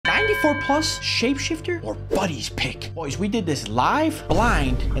24 plus, shapeshifter, or buddies pick? Boys, we did this live,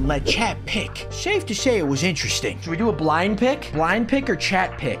 blind, and let chat pick. Safe to say it was interesting. Should we do a blind pick? Blind pick or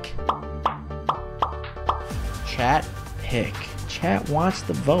chat pick? Chat pick. Chat wants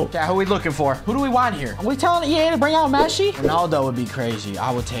the vote. Yeah, who are we looking for? Who do we want here? Are we telling EA to bring out Messi? Ronaldo would be crazy.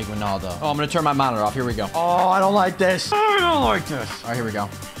 I would take Ronaldo. Oh, I'm gonna turn my monitor off. Here we go. Oh, I don't like this. I don't like this. All right, here we go.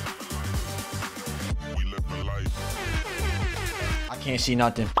 I can't see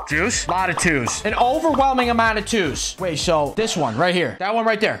nothing. Juice? A lot of twos. An overwhelming amount of twos. Wait, so this one right here. That one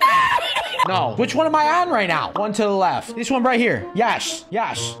right there. No. Which one am I on right now? One to the left. This one right here. Yes.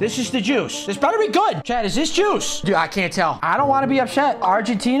 Yes. This is the juice. This better be good. Chad, is this juice? Dude, I can't tell. I don't want to be upset.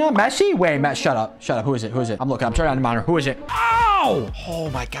 Argentina? Messi? Wait, Matt, shut up. Shut up. Who is it? Who is it? I'm looking. I'm turning on the monitor. Who is it? Ow! Oh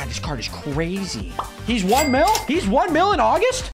my God, this card is crazy. He's 1 mil? He's 1 mil in August?